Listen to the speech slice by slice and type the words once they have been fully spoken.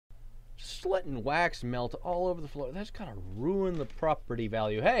just letting wax melt all over the floor. That's gotta ruin the property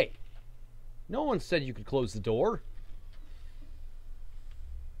value. Hey! No one said you could close the door.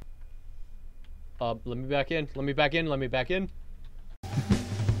 Let me back in. Let me back in. Let me back in.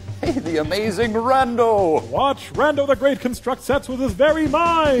 Hey, the amazing Rando! Watch Rando the Great construct sets with his very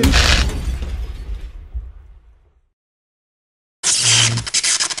mind!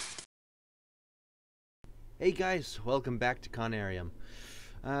 Hey guys, welcome back to Conarium.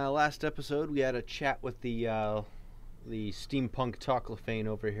 Last episode we had a chat with the steampunk Toclafane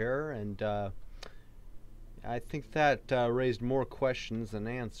over here, and I think that raised more questions than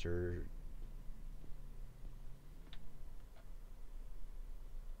answered.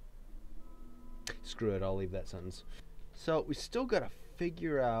 Screw it, I'll leave that sentence. So we still gotta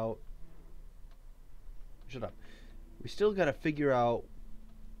figure out... Shut up. We still gotta figure out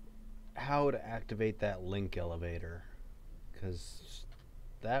how to activate that link elevator, because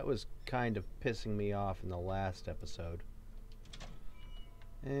that was kind of pissing me off in the last episode.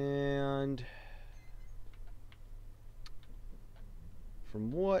 And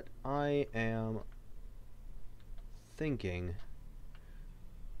from what I am thinking,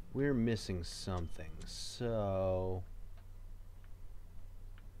 we're missing something. So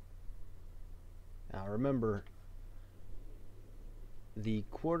now remember, the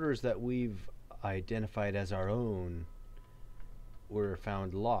quarters that we've identified as our own were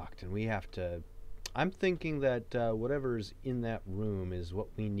found locked, and we have to... I'm thinking that whatever's in that room is what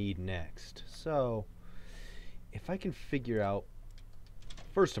we need next. So if I can figure out,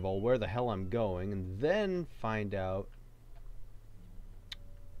 first of all, where the hell I'm going, and then find out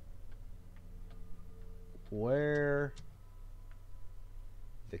where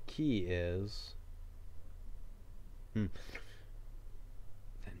the key is, then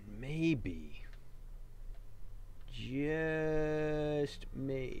maybe, just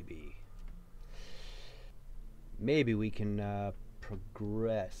maybe we can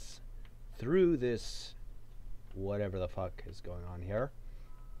progress through this whatever the fuck is going on here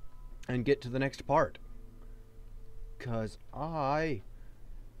and get to the next part, because I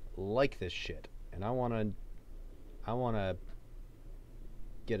like this shit and I wanna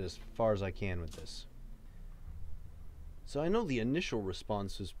get as far as I can with this. So I know the initial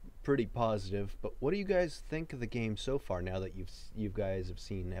response was pretty positive, but what do you guys think of the game so far now that you guys have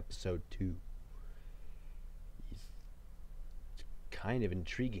seen episode 2? It's kind of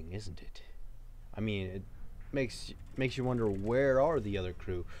intriguing, isn't it? I mean, it makes you wonder, where are the other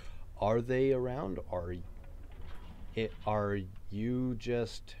crew? Are they around? Are you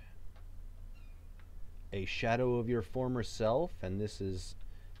just a shadow of your former self, and this is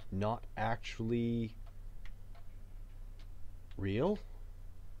not actually real?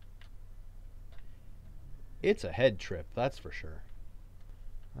 It's a head trip, that's for sure.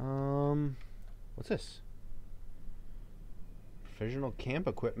 What's this? Provisional camp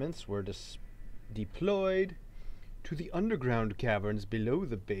equipments were deployed to the underground caverns below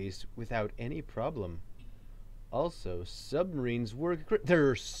the base without any problem. Also, submarines were...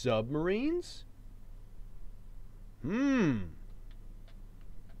 There are submarines?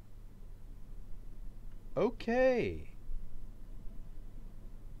 Okay.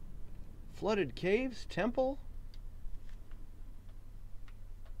 Flooded caves, temple?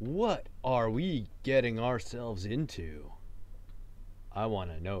 What are we getting ourselves into? I want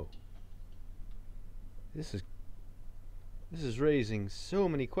to know. This is raising so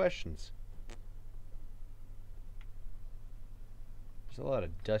many questions. There's a lot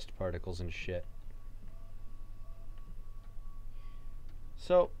of dust particles and shit.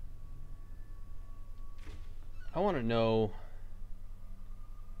 So I want to know,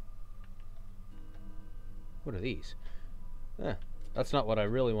 what are these? That's not what I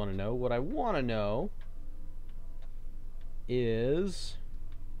really want to know. What I want to know is,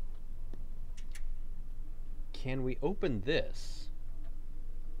 can we open this?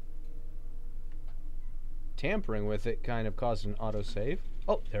 Tampering with it kind of caused an autosave.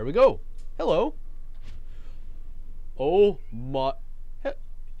 Oh, there we go. Hello. Oh my...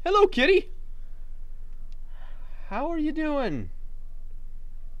 Hello, kitty. How are you doing?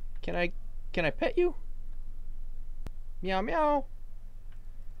 Can I pet you? Meow meow.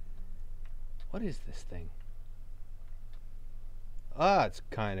 What is this thing? Ah, it's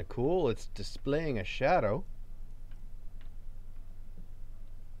kind of cool. It's displaying a shadow.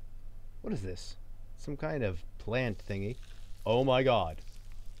 What is this? Some kind of plant thingy. Oh my god.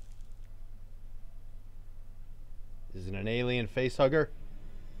 Is it an alien face hugger?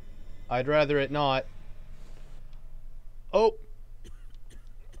 I'd rather it not. Oh.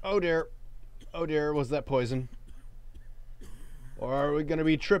 Oh dear. Oh dear, was that poison? Or are we gonna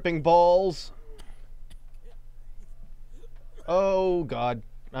be tripping balls? Oh god,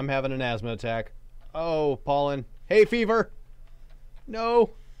 I'm having an asthma attack. Oh, pollen. Hay fever!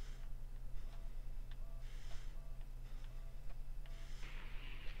 No!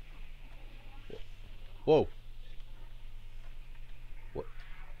 Whoa. What?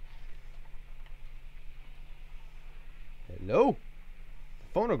 Hello?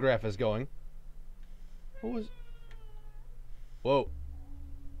 The phonograph is going. What was... Whoa.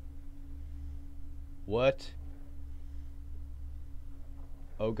 What?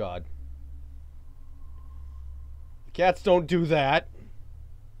 Oh god. Cats don't do that.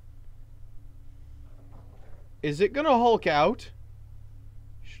 Is it gonna Hulk out?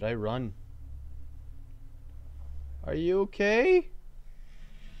 Should I run? Are you okay?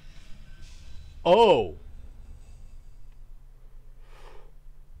 Oh.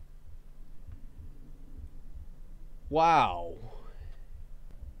 Wow.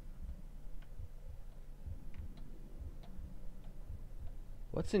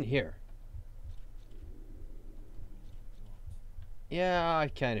 What's in here? Yeah, I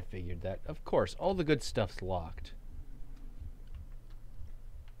kind of figured that. Of course, all the good stuff's locked.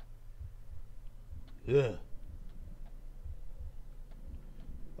 Ugh.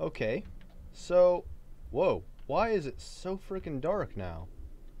 Okay, so, whoa, why is it so freaking dark now?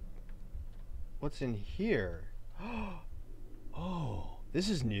 What's in here? Oh, this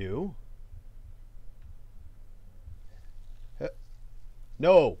is new.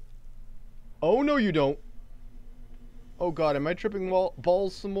 No. Oh, no, you don't. Oh, God, am I tripping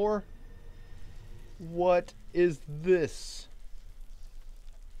balls some more? What is this?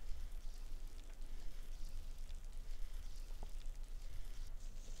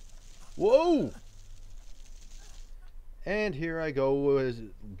 Whoa! And here I go,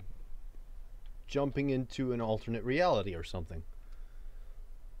 jumping into an alternate reality or something.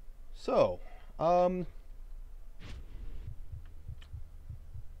 So,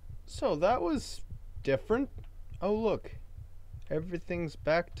 so that was different. Oh, look. Everything's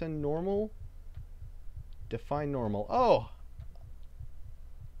back to normal. Define normal. Oh!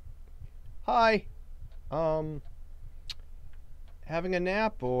 Hi! Having a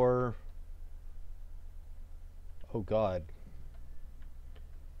nap or... Oh, God.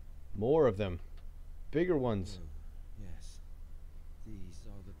 More of them. Bigger ones. Oh, yes. These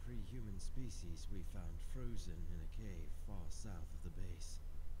are the pre-human species we found frozen in a cave far south of the base.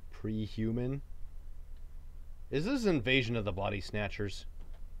 Pre-human? Is this an invasion of the body snatchers?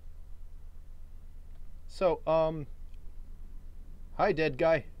 So, hi, dead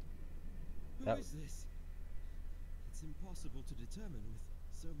guy. Who is this? It's impossible to determine with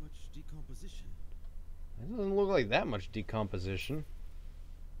so much decomposition. It doesn't look like that much decomposition.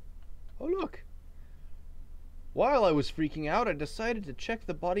 Oh, look. While I was freaking out, I decided to check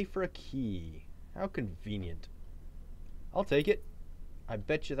the body for a key. How convenient. I'll take it. I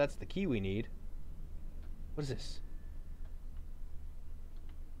bet you that's the key we need. What is this?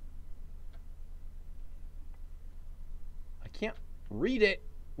 I can't read it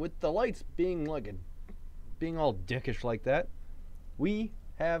with the lights being like being all dickish like that. We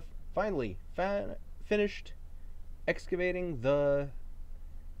have finally finished excavating the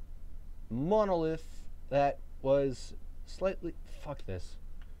monolith that was slightly... Fuck this.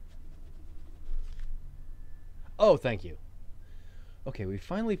 Oh, thank you. Okay, we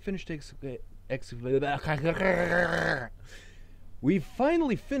finally finished we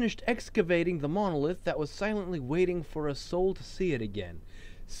finally finished excavating the monolith that was silently waiting for a soul to see it again.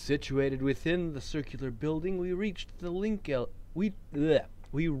 Situated within the circular building, we reached the link we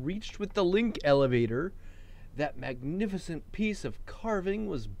reached with the link elevator. That magnificent piece of carving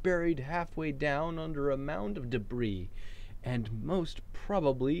was buried halfway down under a mound of debris, and most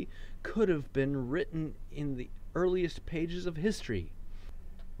probably could have been written in the earliest pages of history.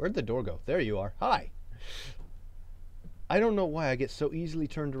 Where'd the door go? There you are. Hi! I don't know why I get so easily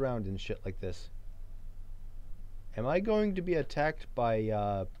turned around and shit like this. Am I going to be attacked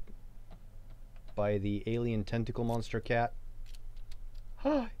by the alien tentacle monster cat?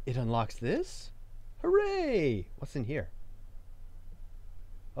 It unlocks this? Hooray! What's in here?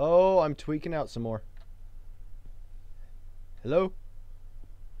 Oh, I'm tweaking out some more. Hello?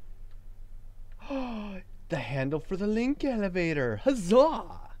 The handle for the link elevator.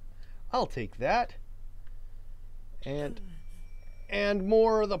 Huzzah! I'll take that. And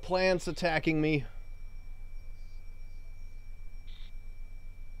more of the plants attacking me.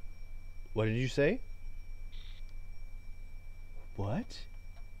 What did you say? What?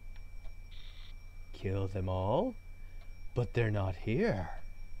 Kill them all? But they're not here.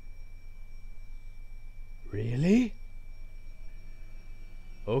 Really?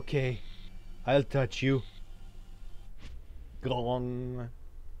 Okay, I'll touch you. Gong.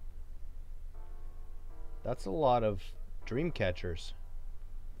 That's a lot of dream catchers.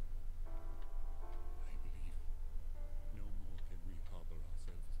 I believe no more can we harbor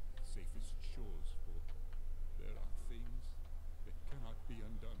ourselves at the safest shores, for there are things that cannot be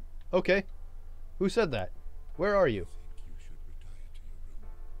undone. Okay, who said that? Where are you? I think you should retire to your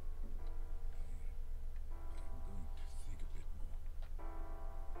room. I'm going to think a bit more.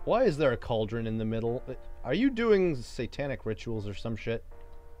 Why is there a cauldron in the middle? Are you doing satanic rituals or some shit?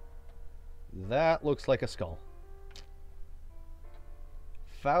 That looks like a skull.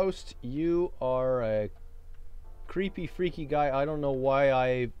 Faust, you are a creepy, freaky guy. I don't know why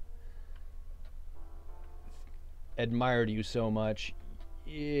I admired you so much.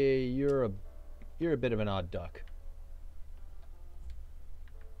 Yeah, you're a bit of an odd duck.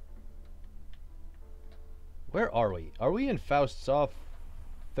 Where are we? Are we in Faust's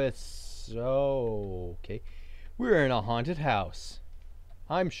office? Oh, okay. We're in a haunted house.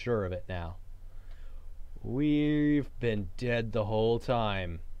 I'm sure of it now. We've been dead the whole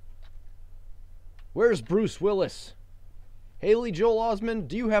time. Where's Bruce Willis? Haley Joel Osment,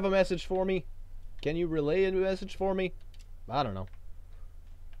 do you have a message for me? Can you relay a message for me? I don't know.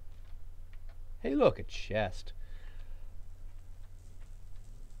 Hey, look, a chest.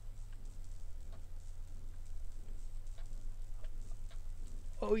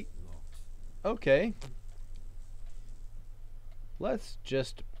 Oh, okay. Let's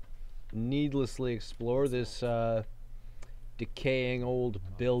just needlessly explore this decaying old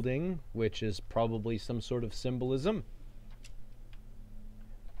building, which is probably some sort of symbolism.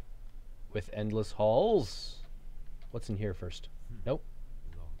 With endless halls. What's in here first? Nope.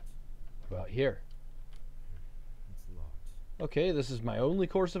 Locked. What about here? It's locked. Okay, this is my only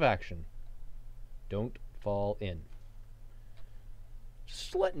course of action. Don't fall in.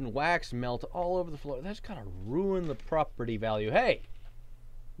 Just letting wax melt all over the floor. That's gotta ruin the property value. Hey!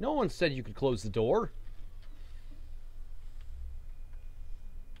 No one said you could close the door.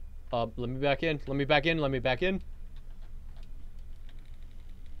 Let me back in. Let me back in. Let me back in.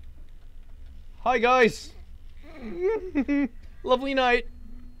 Hi, guys! Lovely night.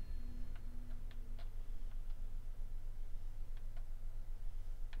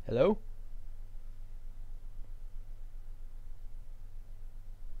 Hello?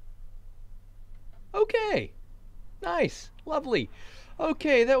 Okay. Nice. Lovely.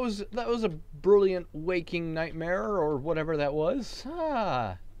 Okay, that was a brilliant waking nightmare or whatever that was.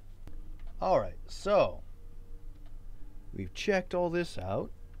 Ah. All right. So, we've checked all this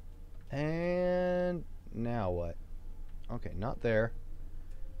out. And now what? Okay, not there.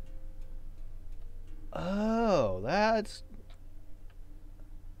 Oh, that's...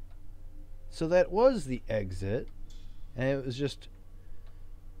 So that was the exit. And it was just...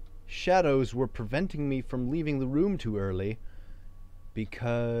 shadows were preventing me from leaving the room too early.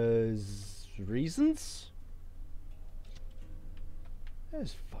 Because... reasons? That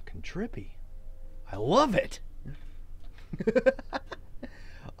is fucking trippy. I love it!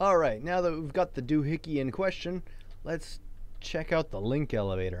 Alright, now that we've got the doohickey in question, let's check out the link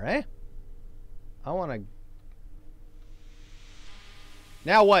elevator, eh? I wanna...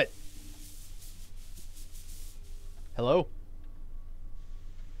 Now what? Hello?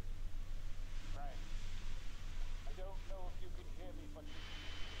 Frank, I don't know if you can hear me, but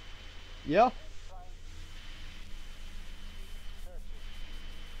Yeah? trying searching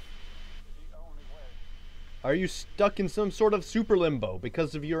is the only way. Are you stuck in some sort of super limbo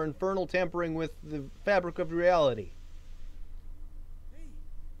because of your infernal tampering with the fabric of reality? Hey,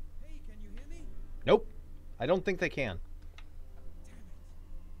 can you hear me? Nope. I don't think they can. Damn it.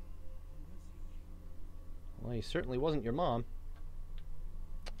 Who was he? Well, he certainly wasn't your mom.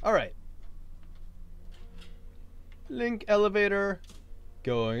 Alright. Link elevator.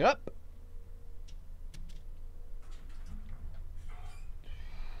 Going up.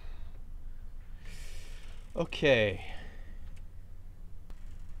 Okay.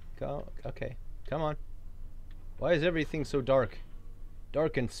 Go. Okay. Come on. Why is everything so dark?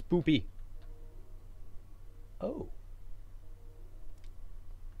 Dark and spoopy. Oh.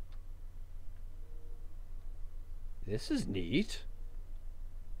 This is neat.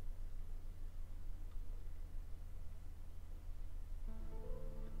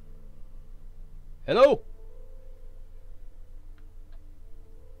 Hello?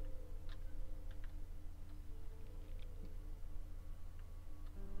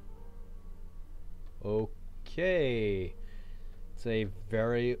 Okay. It's a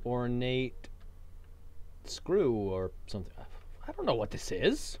very ornate screw or something. I don't know what this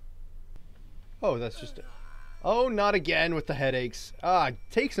is. Oh, that's just a... Oh, not again with the headaches. Ah,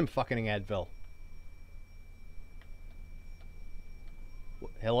 take some fucking Advil.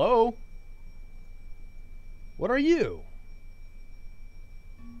 Hello? What are you?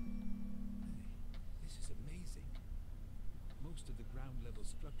 This is amazing. Most of the ground level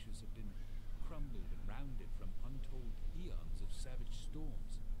structures have been crumbled and rounded from untold eons of savage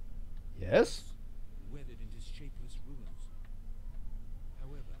storms. Yes? Weathered into shapeless ruins.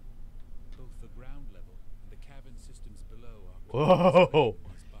 However, both the ground level and the cavern systems below are Whoa!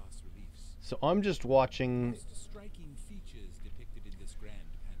 in these vast reliefs. So I'm just watching. Most striking features depicted in this grand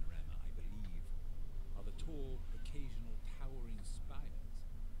panorama, I believe, are the tall, occasional towering spires,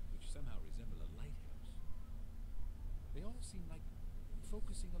 which somehow resemble a lighthouse. They all seem like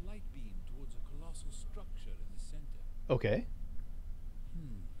focusing a light beam towards a colossal structure in the center. Okay.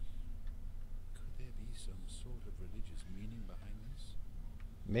 Could there be some sort of religious meaning behind this?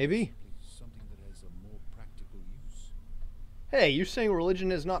 Maybe. Simply something that has a more practical use? Hey, you're saying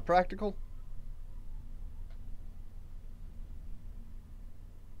religion is not practical?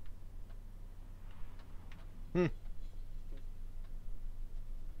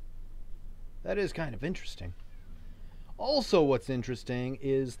 That is kind of interesting. Also, what's interesting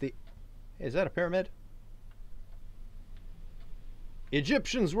is the... Is that a pyramid?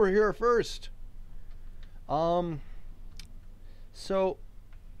 Egyptians were here first. So,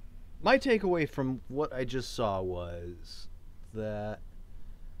 my takeaway from what I just saw was that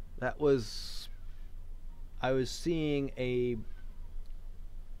I was seeing a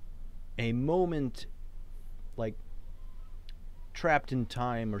moment like trapped in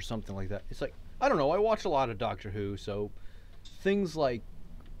time or something like that. It's like, I don't know, I watch a lot of Doctor Who, so things like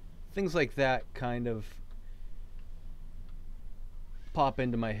that kind of pop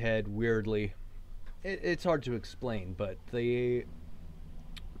into my head weirdly. It's hard to explain, but the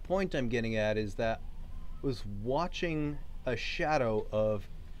point I'm getting at is that I was watching a shadow of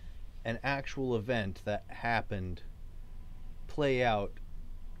an actual event that happened play out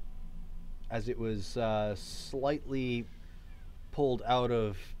as it was slightly pulled out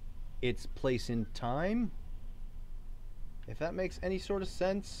of its place in time. If that makes any sort of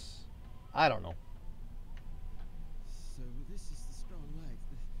sense. I don't know. So this is the strong light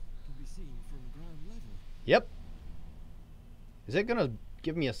that can be seen from ground level. Yep. Is it gonna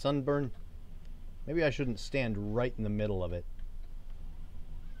give me a sunburn? Maybe I shouldn't stand right in the middle of it.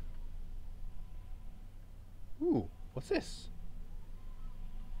 Ooh, what's this?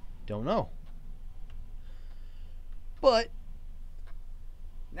 Don't know. But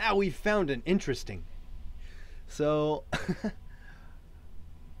now we've found an interesting. So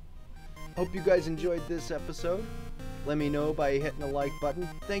hope you guys enjoyed this episode. Let me know by hitting the like button.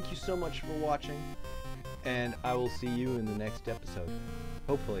 Thank you so much for watching, and I will see you in the next episode.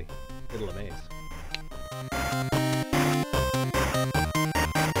 Hopefully, it'll amaze.